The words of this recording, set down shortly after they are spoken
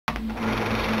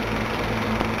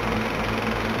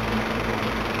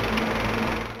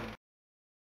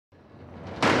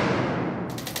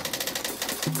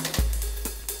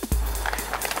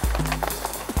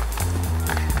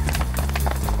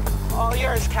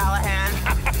Callahan.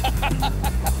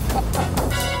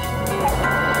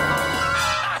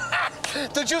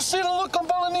 Did you see the look on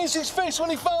Bolognese's face when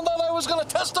he found out I was going to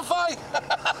testify?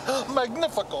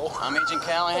 Magnifico. I'm Agent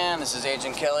Callahan. This is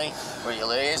Agent Kelly. We're your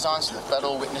liaisons to the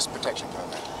Federal Witness Protection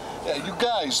Program. Yeah, you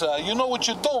guys, you know what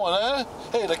you're doing, eh?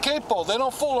 Hey, the capo, they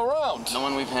don't fool around. No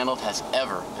one we've handled has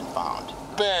ever been found.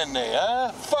 Bene,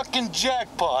 huh? Fucking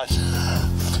jackpot.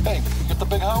 Hey, you get the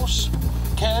big house,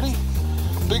 caddy,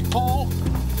 big pool.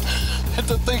 And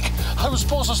to think I was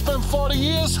supposed to spend 40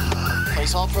 years?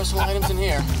 Place all personal items in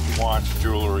here. Watch,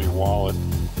 jewelry, wallet,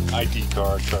 ID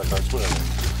card, credit cards, whatever.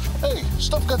 Hey,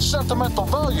 stuff got sentimental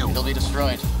value. It'll be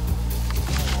destroyed.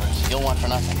 You'll want for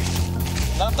nothing.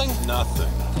 Nothing?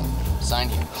 Nothing. Sign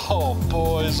here. Oh,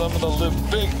 boys, I'm gonna live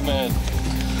big, man.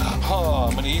 Oh,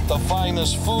 I'm gonna eat the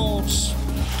finest foods,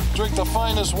 drink the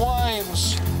finest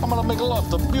wines. I'm gonna make love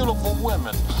to beautiful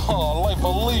women. Oh, life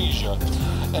of leisure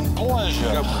and pleasure.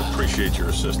 I would appreciate your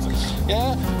assistance.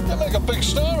 Yeah? You make a big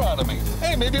star out of me.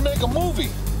 Hey, maybe make a movie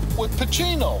with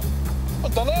Pacino or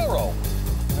De Niro.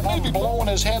 Maybe blowing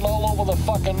his head all over the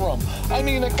fucking room. I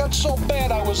mean, it got so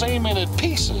bad I was aiming at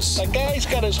pieces. The guy's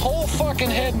got his whole fucking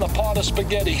head in a pot of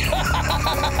spaghetti.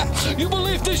 You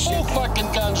believe this shit?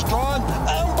 Fucking gun's drawn.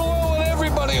 I'm blowing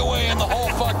everybody away in the whole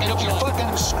fucking... You'll be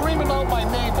fucking screaming out my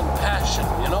name in passion.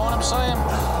 You know what I'm saying?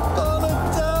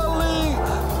 Donatelli!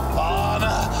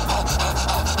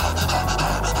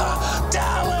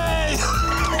 Dally!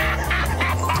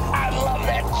 I love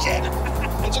that shit.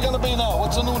 What's it gonna be now?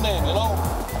 What's the new name, you know?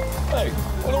 Hey,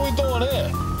 what are we doing here?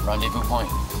 Rendezvous point.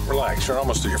 Relax, you're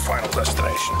almost to your final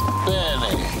destination.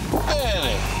 Benny.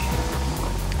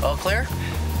 All clear?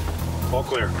 All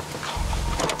clear.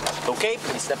 Okay,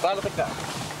 please step out of the car.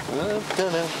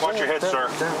 Watch your head, sir.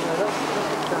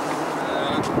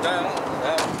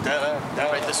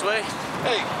 Right this way?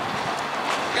 Hey,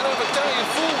 you know the Italian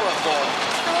food we're going.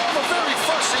 You know, I'm a very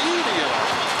fussy eater, you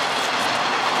know.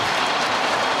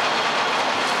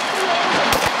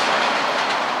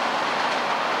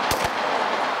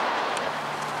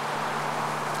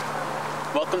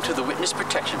 Welcome to the Witness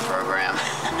Protection Program.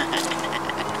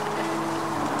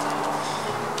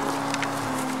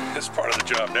 This part of the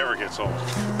job never gets old.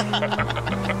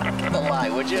 Don't lie,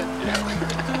 would you?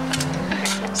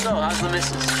 So, how's the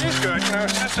missus? She's good. You know,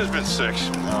 sister's been sick.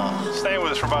 Staying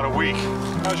with us for about a week.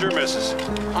 How's your missus?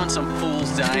 On some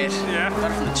fool's diet. Yeah?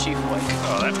 Got it from the chief wife.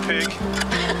 Oh, that pig.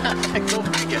 Go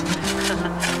figure.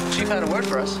 Chief had a word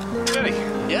for us. Did he?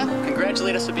 Yeah,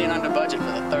 congratulate us for being under budget for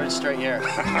the 3rd straight year.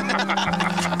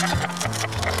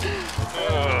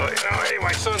 Hey,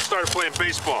 my son started playing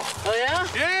baseball. Oh, yeah?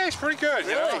 Yeah, he's pretty good.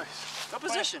 Really? You know? What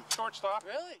position? Shortstop.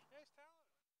 Really?